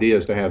main idea,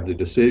 is to have the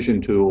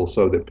decision tool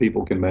so that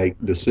people can make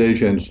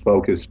decisions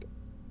focused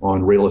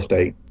on real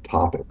estate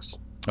topics.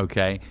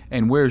 Okay.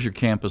 And where's your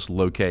campus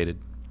located?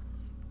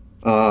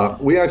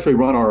 We actually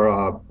run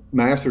our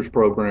master's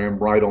program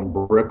right on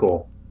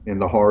Brickell in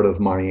the heart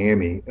of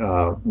Miami.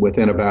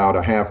 Within about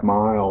a half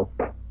mile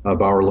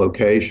of our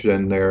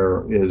location,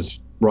 there is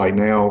right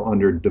now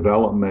under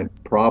development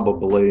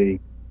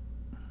probably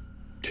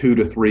 $2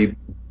 to $3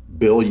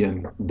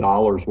 billion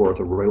worth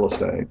of real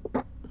estate.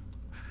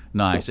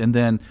 Nice. And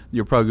then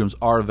your programs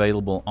are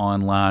available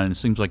online, and it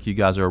seems like you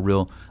guys are a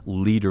real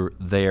leader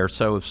there.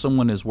 So if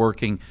someone is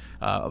working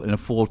in a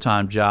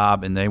full-time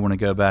job and they want to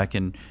go back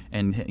and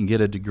get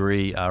a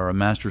degree or a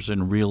master's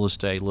in real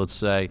estate, let's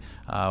say,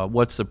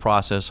 what's the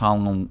process? How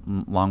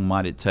long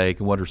might it take?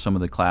 And what are some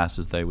of the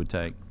classes they would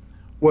take?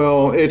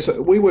 Well,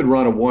 we'd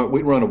run a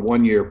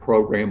 1-year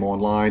program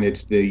online.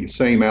 It's the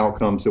same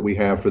outcomes that we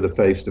have for the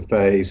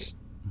face-to-face.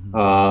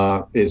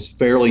 It's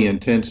fairly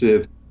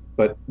intensive.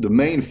 But the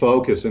main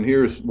focus, and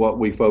here's what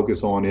we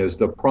focus on, is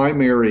the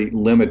primary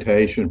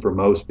limitation for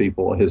most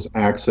people is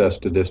access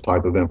to this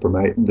type of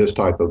information, this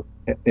type of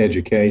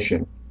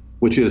education,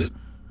 which is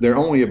there are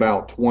only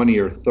about 20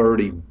 or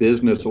 30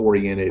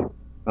 business-oriented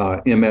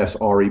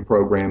MSRE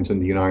programs in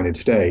the United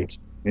States.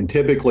 And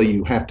typically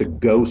you have to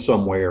go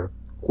somewhere,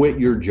 quit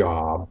your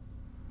job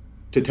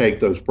to take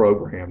those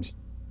programs.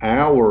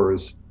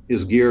 Ours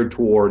is geared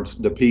towards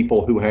the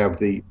people who have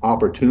the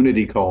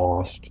opportunity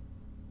cost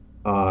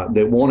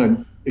that want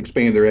to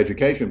expand their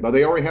education, but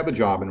they already have a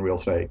job in real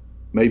estate,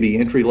 maybe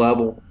entry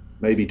level,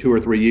 maybe 2 or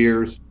 3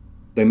 years.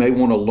 They may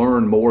want to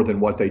learn more than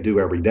what they do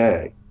every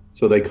day.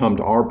 So they come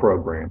to our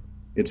program.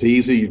 It's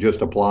easy. You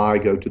just apply,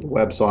 go to the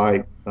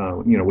website.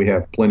 We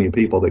have plenty of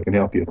people that can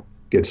help you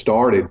get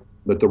started.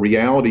 But the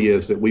reality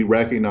is that we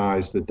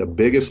recognize that the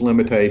biggest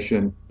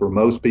limitation for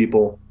most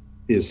people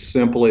is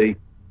simply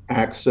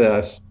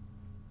access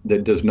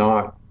that does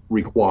not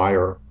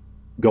require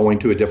going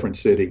to a different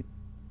city.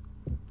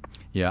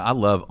 Yeah, I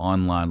love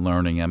online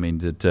learning. I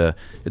mean,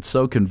 it's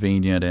so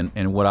convenient,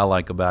 and what I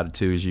like about it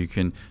too is you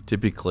can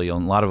typically,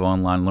 on a lot of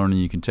online learning,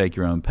 you can take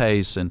your own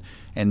pace and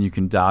you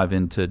can dive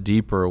into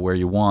deeper where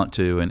you want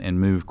to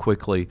and move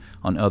quickly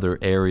on other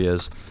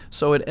areas.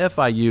 So at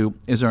FIU,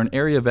 is there an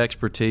area of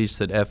expertise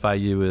that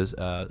FIU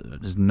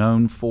is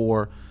known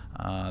for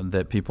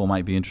that people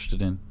might be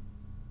interested in?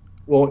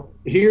 Well,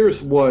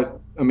 here's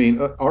what,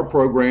 our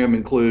program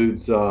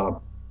includes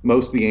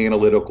most of the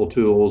analytical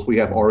tools. We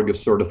have Argus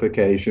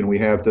certification. We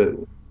have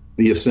the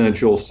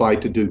essential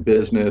site to do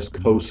business,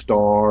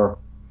 CoStar,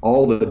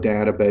 all the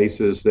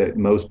databases that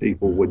most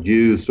people would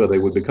use so they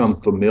would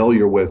become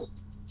familiar with,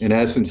 in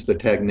essence, the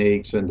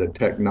techniques and the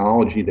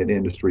technology that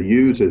industry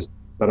uses.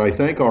 But I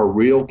think our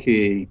real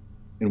key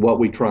in what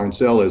we try and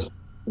sell is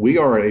we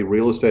are a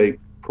real estate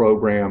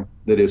program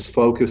that is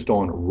focused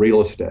on real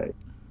estate.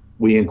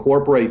 We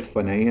incorporate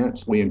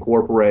finance, we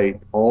incorporate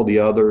all the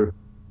other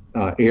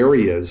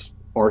areas,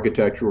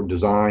 architectural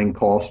design,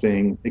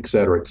 costing, et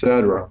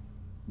cetera,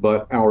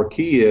 but our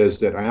key is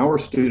that our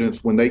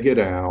students, when they get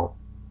out,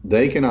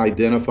 they can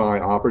identify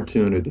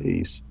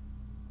opportunities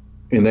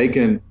and they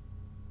can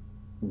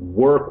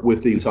work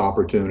with these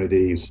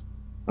opportunities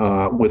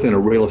within a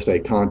real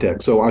estate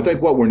context. So I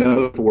think what we're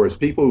known for is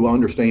people who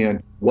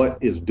understand what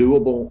is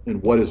doable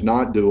and what is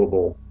not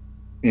doable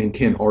and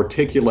can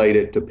articulate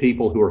it to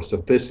people who are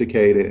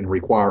sophisticated and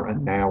require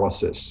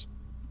analysis.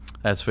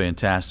 That's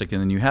fantastic. And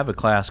then you have a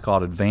class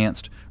called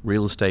Advanced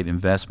Real Estate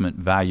Investment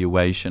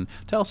Valuation.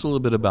 Tell us a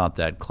little bit about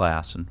that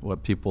class and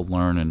what people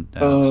learn and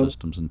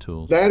systems and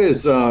tools. That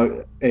is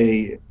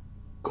a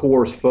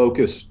course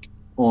focused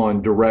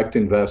on direct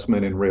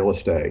investment in real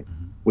estate.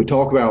 Mm-hmm. We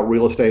talk about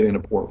real estate in a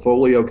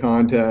portfolio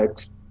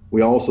context.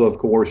 We also, of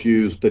course,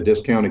 use the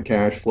discounted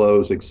cash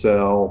flows,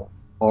 Excel,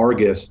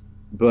 Argus,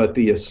 but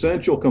the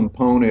essential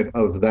component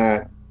of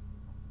that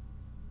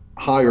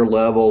higher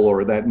level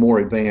or that more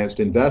advanced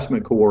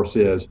investment course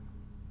is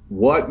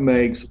what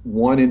makes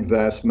one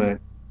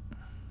investment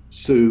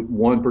suit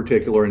one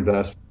particular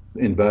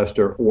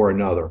investor or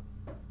another.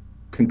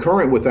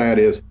 Concurrent with that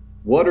is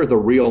what are the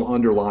real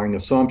underlying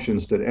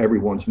assumptions that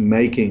everyone's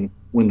making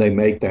when they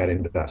make that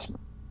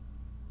investment.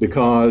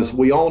 Because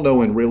we all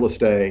know in real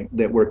estate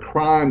that we're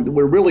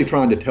really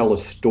trying to tell a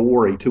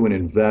story to an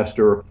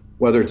investor,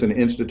 whether it's an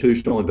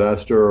institutional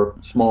investor,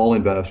 small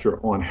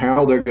investor, on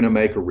how they're going to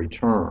make a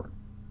return.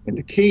 And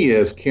the key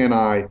is, can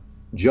I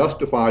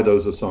justify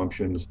those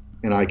assumptions,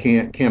 and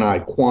can I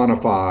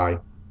quantify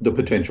the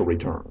potential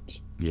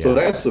returns? Yeah. So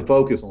that's the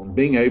focus on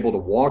being able to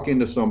walk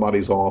into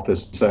somebody's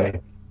office and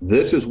say,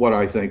 this is what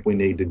I think we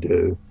need to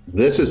do.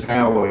 This is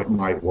how it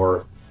might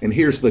work. And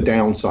here's the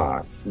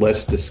downside.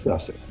 Let's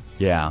discuss it.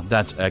 Yeah,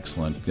 that's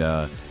excellent.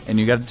 And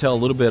you got to tell a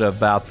little bit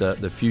about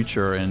the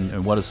future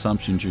and what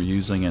assumptions you're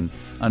using and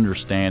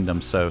understand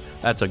them. So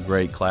that's a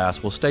great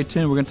class. Well, stay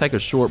tuned. We're going to take a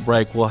short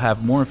break. We'll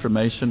have more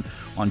information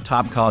on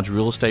top college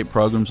real estate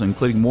programs,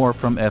 including more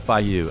from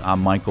FIU.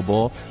 I'm Michael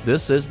Bull.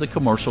 This is the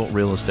Commercial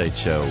Real Estate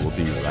Show. We'll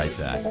be right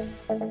back.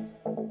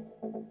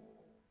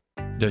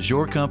 Does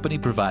your company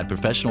provide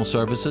professional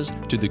services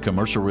to the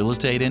commercial real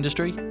estate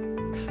industry?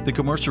 The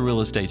Commercial Real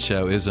Estate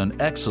Show is an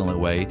excellent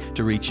way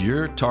to reach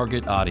your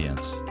target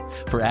audience.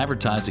 For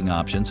advertising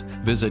options,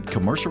 visit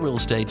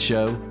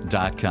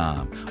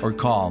commercialrealestateshow.com or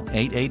call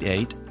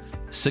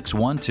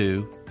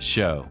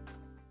 888-612-SHOW.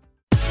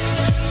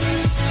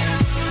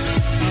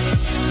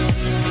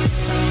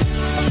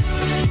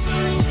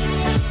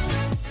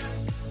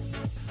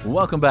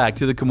 Welcome back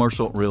to the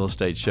Commercial Real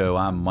Estate Show.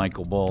 I'm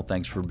Michael Bull.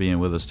 Thanks for being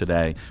with us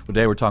today.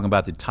 Today we're talking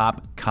about the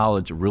top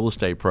college real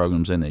estate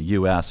programs in the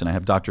U.S., and I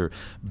have Dr.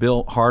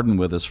 Bill Hardin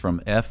with us from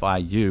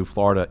FIU,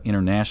 Florida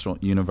International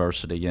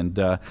University. And,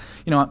 Bill,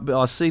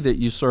 I see that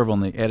you serve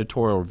on the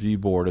editorial review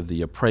board of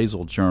the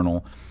Appraisal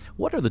Journal.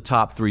 What are the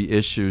top 3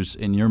 issues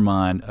in your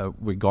mind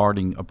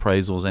regarding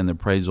appraisals and the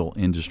appraisal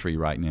industry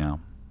right now?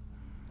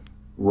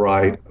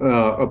 Right.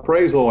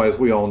 Appraisal, as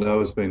we all know,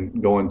 has been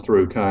going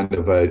through kind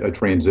of a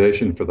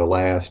transition for the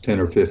last 10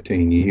 or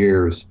 15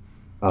 years.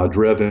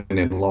 driven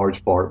in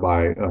large part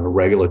by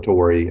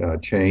regulatory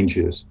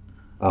changes.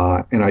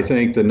 And I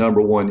think the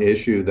number one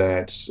issue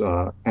that's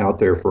out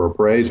there for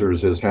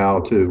appraisers is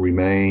how to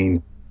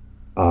remain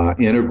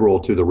integral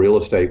to the real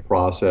estate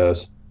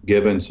process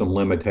given some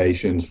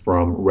limitations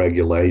from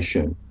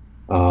regulation.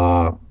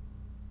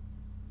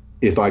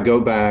 If I go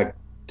back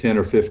 10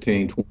 or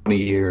 15, 20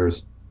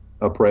 years,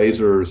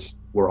 appraisers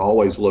were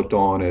always looked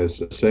on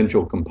as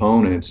essential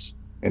components.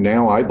 And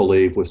now I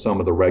believe with some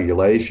of the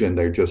regulation,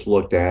 they're just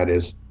looked at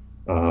as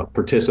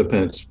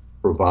participants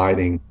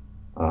providing,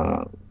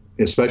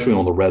 especially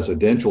on the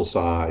residential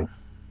side,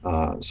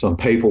 some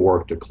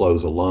paperwork to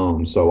close a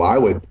loan. So I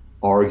would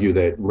argue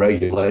that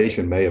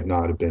regulation may have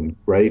not have been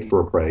great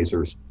for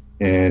appraisers.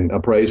 And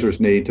appraisers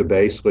need to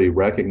basically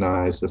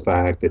recognize the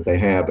fact that they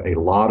have a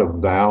lot of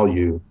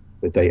value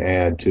that they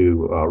add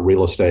to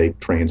real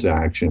estate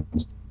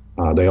transactions.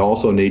 They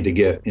also need to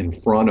get in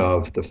front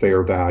of the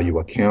fair value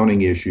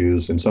accounting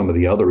issues and some of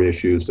the other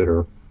issues that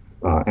are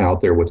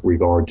out there with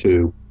regard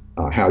to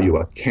how you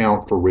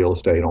account for real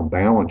estate on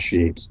balance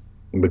sheets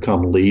and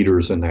become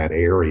leaders in that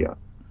area.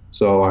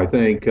 So I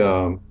think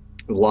a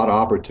lot of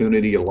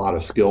opportunity, a lot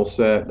of skill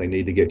set. They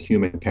need to get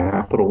human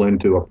capital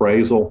into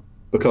appraisal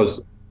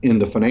because in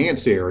the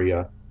finance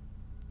area,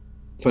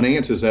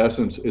 finance's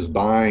essence is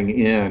buying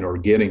in or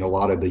getting a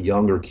lot of the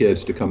younger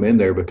kids to come in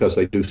there because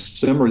they do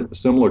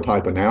similar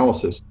type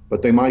analysis,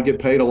 but they might get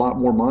paid a lot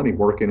more money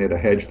working at a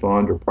hedge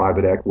fund or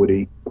private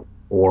equity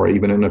or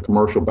even in a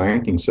commercial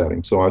banking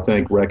setting. So I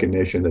think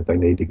recognition that they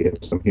need to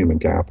get some human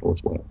capital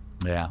as well.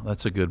 Yeah,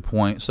 that's a good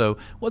point. So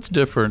what's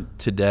different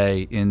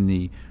today in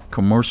the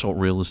commercial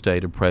real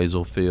estate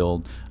appraisal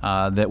field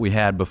that we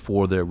had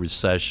before the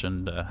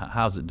recession?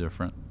 How's it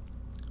different?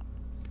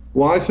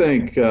 Well, I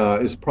think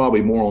it's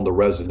probably more on the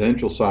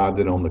residential side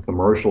than on the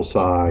commercial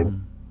side.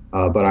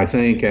 But I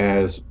think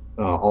as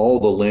all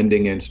the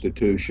lending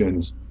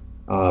institutions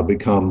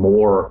become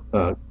more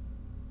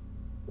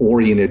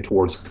oriented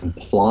towards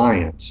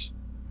compliance,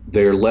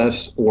 they're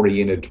less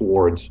oriented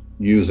towards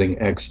using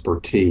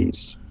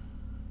expertise.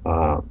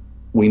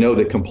 We know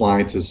that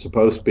compliance is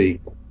supposed to be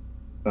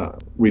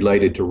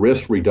related to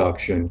risk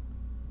reduction,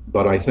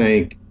 but I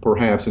think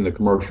perhaps in the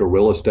commercial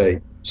real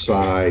estate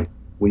side,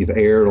 we've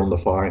erred on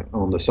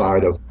the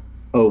side of,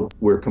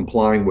 we're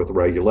complying with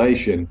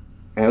regulation,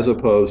 as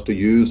opposed to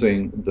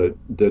using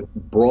the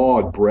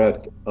broad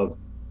breadth of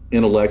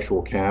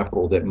intellectual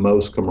capital that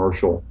most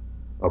commercial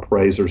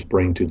appraisers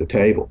bring to the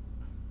table,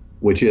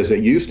 which is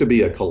it used to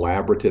be a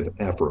collaborative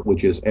effort,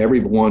 which is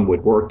everyone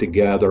would work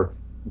together,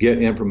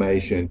 get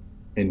information,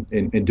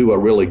 and do a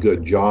really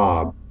good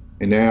job.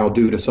 And now,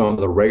 due to some of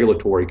the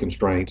regulatory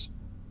constraints,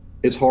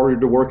 it's harder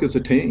to work as a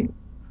team.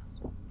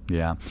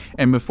 Yeah.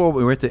 And before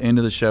we're at the end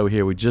of the show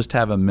here, we just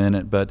have a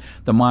minute, but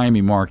the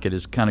Miami market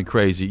is kind of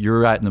crazy. You're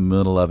right in the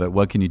middle of it.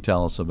 What can you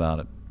tell us about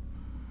it?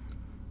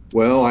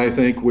 Well, I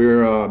think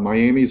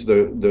Miami's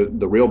the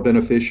real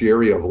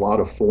beneficiary of a lot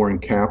of foreign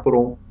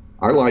capital.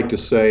 I like to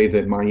say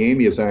that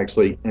Miami is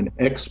actually an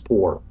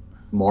export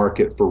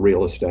market for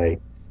real estate,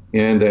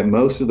 and that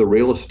most of the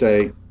real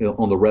estate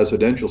on the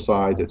residential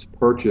side that's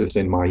purchased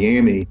in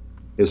Miami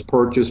is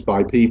purchased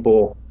by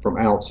people from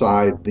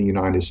outside the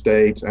United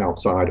States,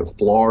 outside of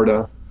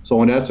Florida.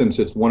 So in essence,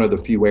 it's one of the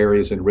few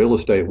areas in real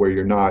estate where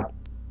you're not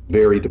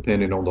very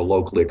dependent on the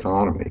local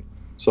economy.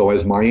 So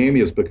as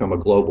Miami has become a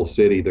global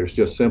city, there's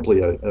just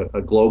simply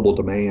a global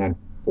demand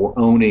for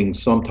owning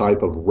some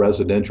type of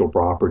residential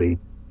property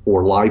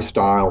for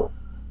lifestyle,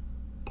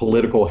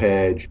 political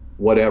hedge,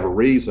 whatever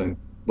reason.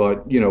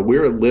 But,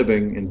 we're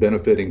living and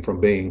benefiting from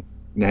being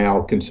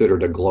now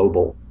considered a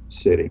global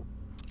city.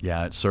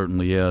 Yeah, it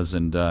certainly is,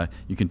 and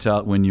you can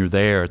tell when you're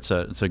there. It's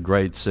a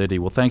great city.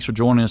 Well, thanks for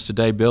joining us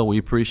today, Bill. We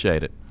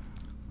appreciate it.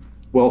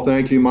 Well,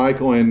 thank you,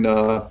 Michael, and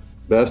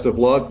best of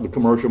luck. The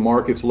commercial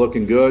market's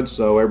looking good,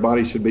 so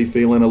everybody should be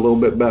feeling a little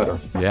bit better.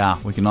 Yeah,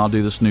 we can all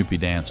do the Snoopy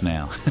dance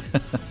now.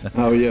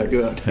 Oh, yeah,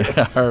 good.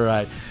 All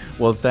right.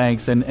 Well,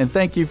 thanks, and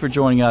thank you for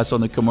joining us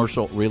on the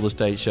Commercial Real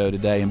Estate Show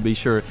today, and be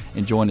sure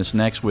and join us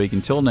next week.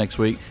 Until next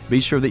week, be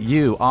sure that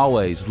you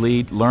always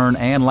lead, learn,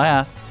 and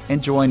laugh,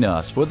 and join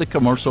us for the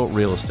Commercial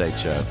Real Estate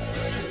Show.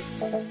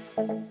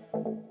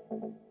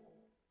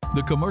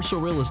 The Commercial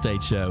Real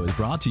Estate Show is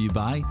brought to you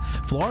by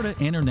Florida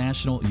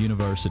International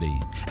University.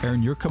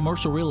 Earn your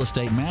commercial real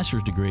estate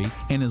master's degree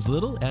in as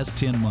little as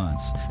 10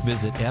 months.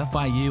 Visit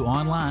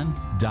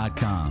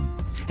FIUonline.com.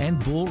 And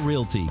Bull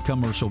Realty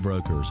Commercial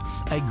Brokers,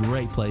 a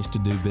great place to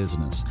do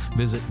business.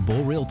 Visit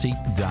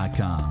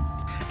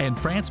bullrealty.com. And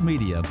France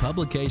Media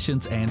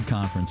Publications and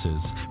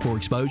Conferences. For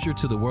exposure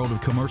to the world of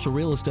commercial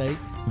real estate,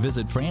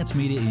 visit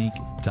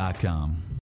francemediainc.com.